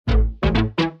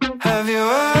Have you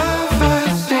ever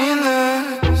seen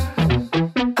this?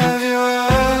 Have you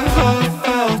ever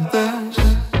felt this?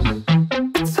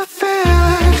 It's a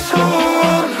feeling so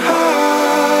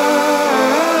unheard.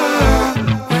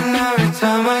 When every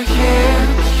time I hear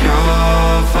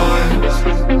your voice,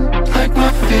 like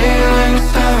my feelings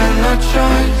having no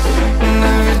choice. And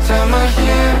every time I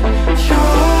hear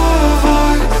your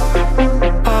voice,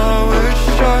 I wish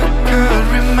I could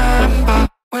remember.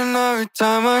 When every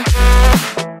time I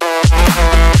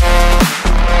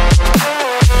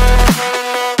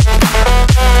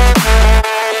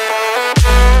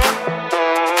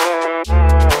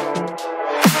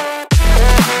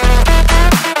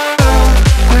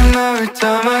every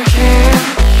time I hear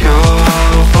your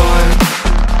voice,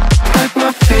 like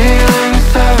my feelings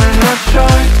having no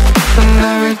choice. And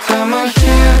every time I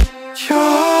hear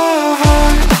your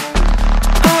voice,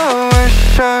 I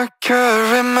wish I could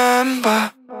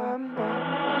remember.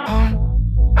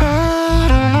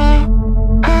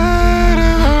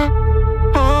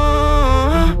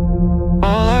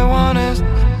 All I want is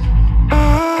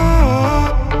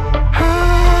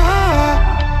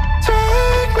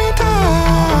take me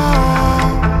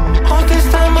down. All this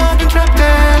time I've been trapped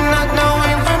in, not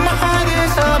knowing where my heart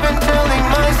is. I've been telling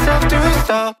myself to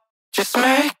stop. Just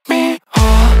make